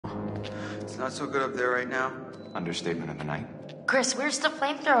It's not so good up there right now. Understatement of the night. Chris, where's the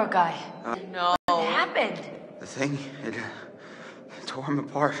flamethrower guy? No. What happened? The thing, it tore him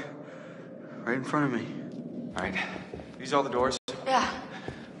apart. Right in front of me. All right. These all the doors? Yeah.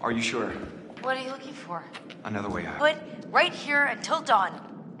 Are you sure? What are you looking for? Another way out. Put right here until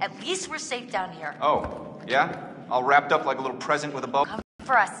dawn. At least we're safe down here. Oh, yeah? All wrapped up like a little present with a bow? Come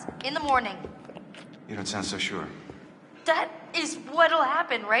for us in the morning. You don't sound so sure. That is what'll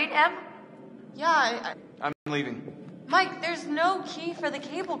happen, right, Em? Yeah, I'm leaving. Mike, there's no key for the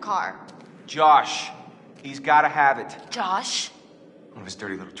cable car. Josh. He's gotta have it. Josh? One of his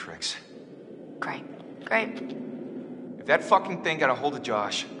dirty little tricks. Great. If that fucking thing got a hold of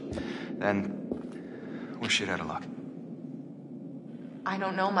Josh, then we're shit out of luck. I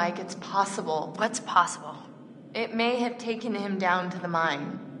don't know, Mike. It's possible. What's possible? It may have taken him down to the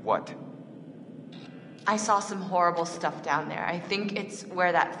mine. What? I saw some horrible stuff down there. I think it's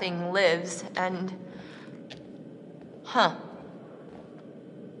where that thing lives, and... Huh.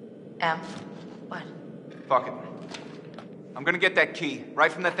 Em? What? Fuck it. I'm gonna get that key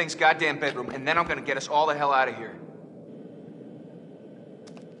right from that thing's goddamn bedroom, and then I'm gonna get us all the hell out of here.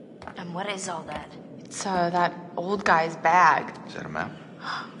 And what is all that? It's, that old guy's bag. Is that a map?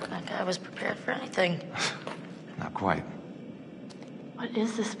 That guy was prepared for anything. Not quite. What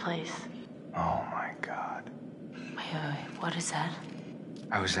is this place? Oh my god. Wait, what is that?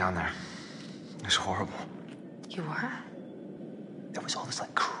 I was down there. It was horrible. You were? There was all this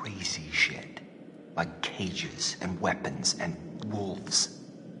like crazy shit. Like cages and weapons and wolves.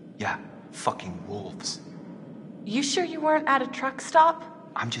 Yeah, fucking wolves. You sure you weren't at a truck stop?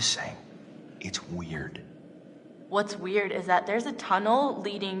 I'm just saying, it's weird. What's weird is that there's a tunnel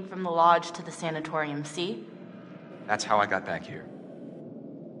leading from the lodge to the sanatorium, see? That's how I got back here.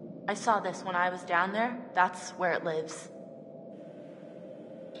 I saw this when I was down there. That's where it lives.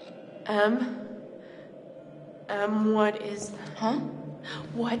 What is that? Huh?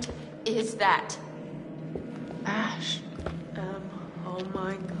 What is that? Ash. Oh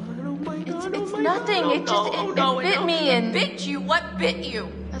my god, oh my god, It's oh my nothing. god. It just it bit me and Bit you? What bit you?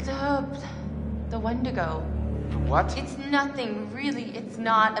 the Wendigo. What? It's nothing, really. It's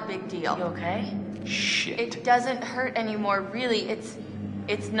not a big deal. You okay? Shit. It doesn't hurt anymore, really.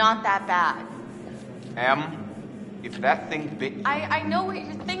 It's not that bad. Em, if that thing bit you... I know what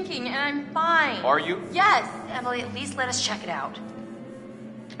you're thinking, and I'm fine. Are you? Yes. Emily, at least let us check it out.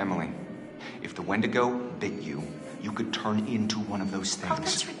 Emily, if the Wendigo bit you, you could turn into one of those things. Oh,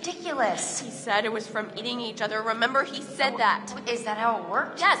 that's ridiculous. He said it was from eating each other. Remember, he said that. Is that how it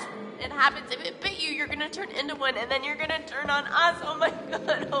worked? Yes, it happens. If it bit you, you're gonna turn into one, and then you're gonna turn on us. Oh my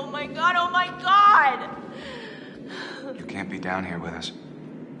god, oh my god, oh my god! You can't be down here with us.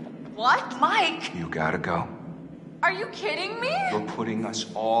 What? Mike! You gotta go. Are you kidding me? You're putting us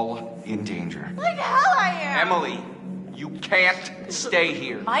all in danger. Like hell I am. Emily, you can't stay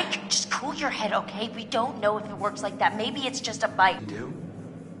here. Mike, just cool your head, okay? We don't know if it works like that. Maybe it's just a bite. You do?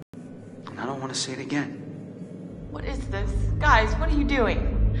 And I don't want to say it again. What is this? Guys, what are you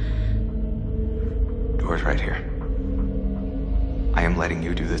doing? Door's right here. I am letting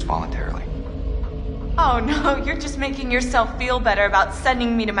you do this voluntarily. Oh no, you're just making yourself feel better about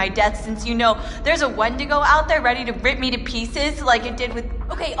sending me to my death since you know there's a Wendigo out there ready to rip me to pieces like it did with...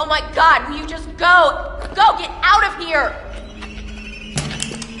 Okay, oh my god, will you just go? Go, get out of here!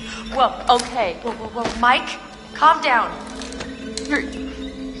 Well, okay. Whoa, Mike, calm down. You're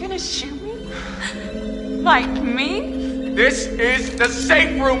gonna shoot me? Like me? This is the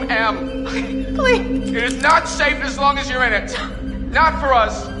safe room, Em. Please. It is not safe as long as you're in it. Not for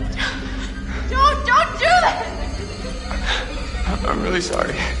us. Don't do that! I'm really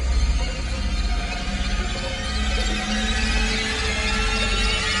sorry.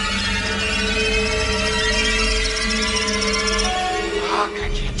 Fuck, I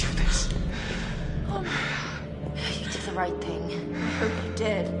can't do this. You did the right thing. I hope you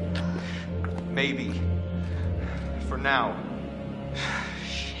did. Maybe. For now.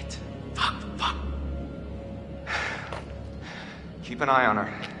 Shit. Fuck. Keep an eye on her.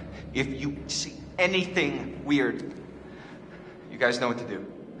 If you see anything weird, you guys know what to do.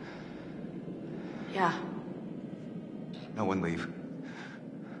 Yeah. No one leave.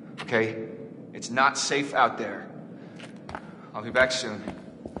 Okay? It's not safe out there. I'll be back soon.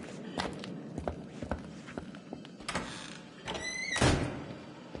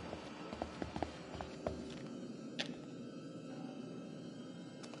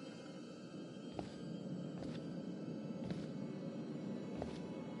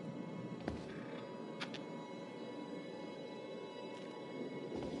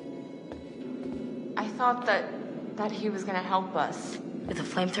 I thought that he was gonna help us. With the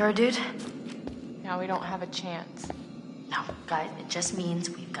flamethrower dude? Now we don't have a chance. No, guys, it just means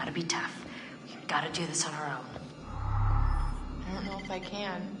we've got to be tough. We've got to do this on our own. I don't know if I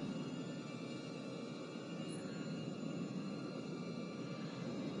can.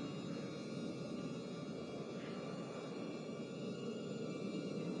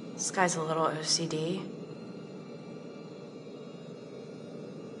 This guy's a little OCD.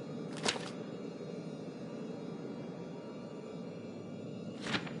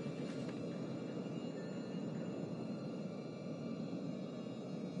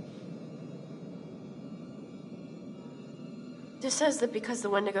 This says that because the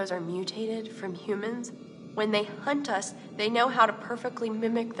Wendigos are mutated from humans, when they hunt us, they know how to perfectly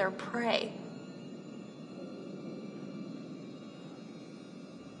mimic their prey.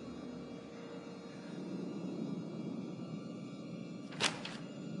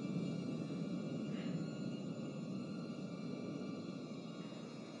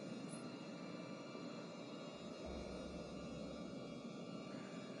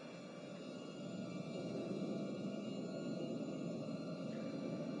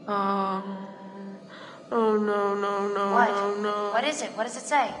 Oh no, What? no. What is it? What does it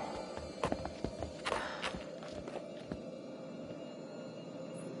say?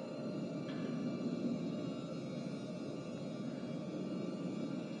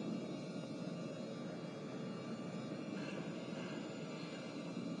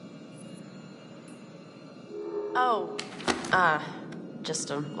 Oh, just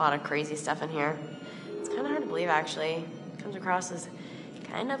a lot of crazy stuff in here. It's kind of hard to believe, actually. It comes across as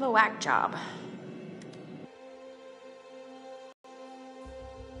kind of a whack job.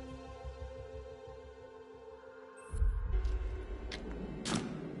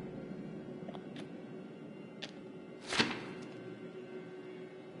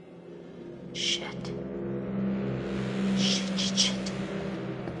 Shit.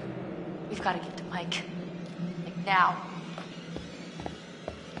 We've got to get to Mike. Like now.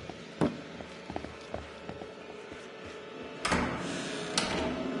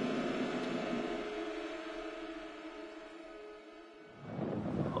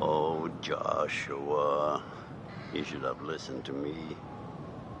 Oh, Joshua, you should have listened to me.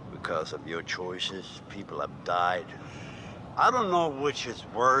 Because of your choices, people have died. I don't know which is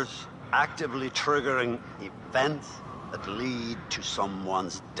worse, actively triggering events that lead to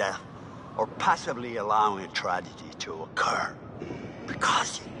someone's death, or passively allowing a tragedy to occur.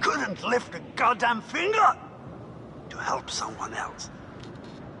 Because you couldn't lift a goddamn finger to help someone else.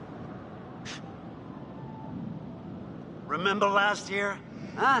 Remember last year?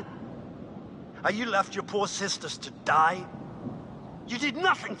 Huh? How you left your poor sisters to die? You did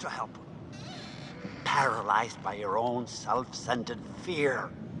nothing to help them. Paralyzed by your own self-centered fear,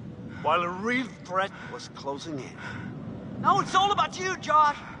 while a real threat was closing in. Now it's all about you,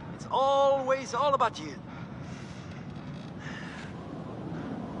 Josh. It's always all about you.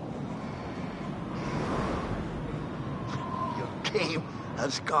 Your game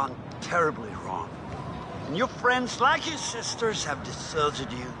has gone terribly wrong. And your friends, like your sisters, have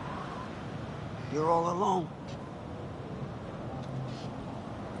deserted you. You're all alone.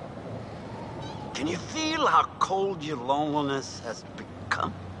 Can you feel how cold your loneliness has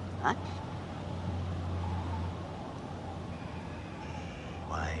become? Huh?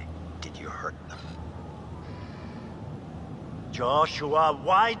 Why did you hurt them? Joshua,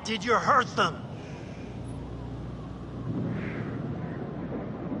 why did you hurt them?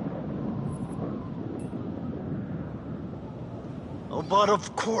 Oh, but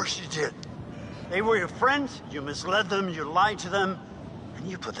of course you did. They were your friends, you misled them, you lied to them, and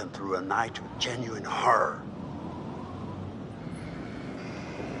you put them through a night of genuine horror.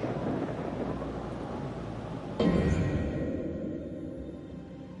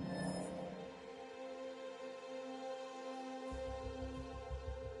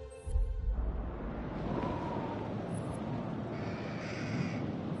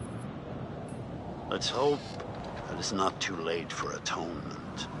 Let's hope that it's not too late for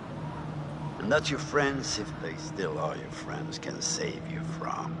atonement. And that your friends, if they still are your friends, can save you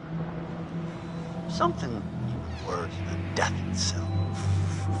from something even worse than death itself.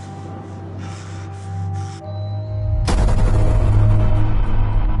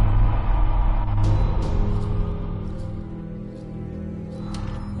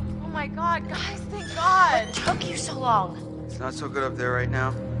 Oh my god, guys, thank God! What took you so long? It's not so good up there right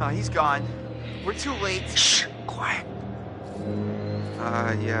now. He's gone. We're too late. Shh, quiet.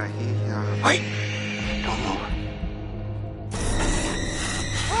 Yeah, he, Wait! Don't move.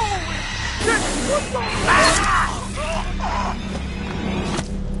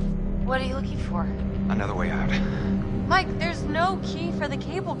 What are you looking for? Another way out. Mike, there's no key for the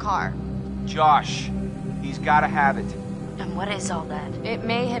cable car. Josh. He's gotta have it. And what is all that? It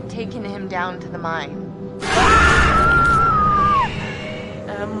may have taken him down to the mine.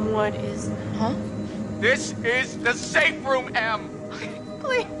 What is... Huh? This is the safe room, Em!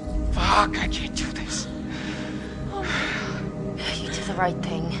 Please. Fuck, I can't do this. You did the right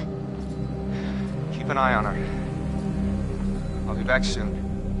thing. Keep an eye on her. I'll be back soon.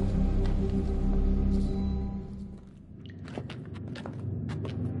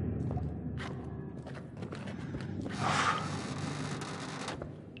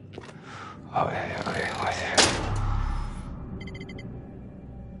 Oh, yeah.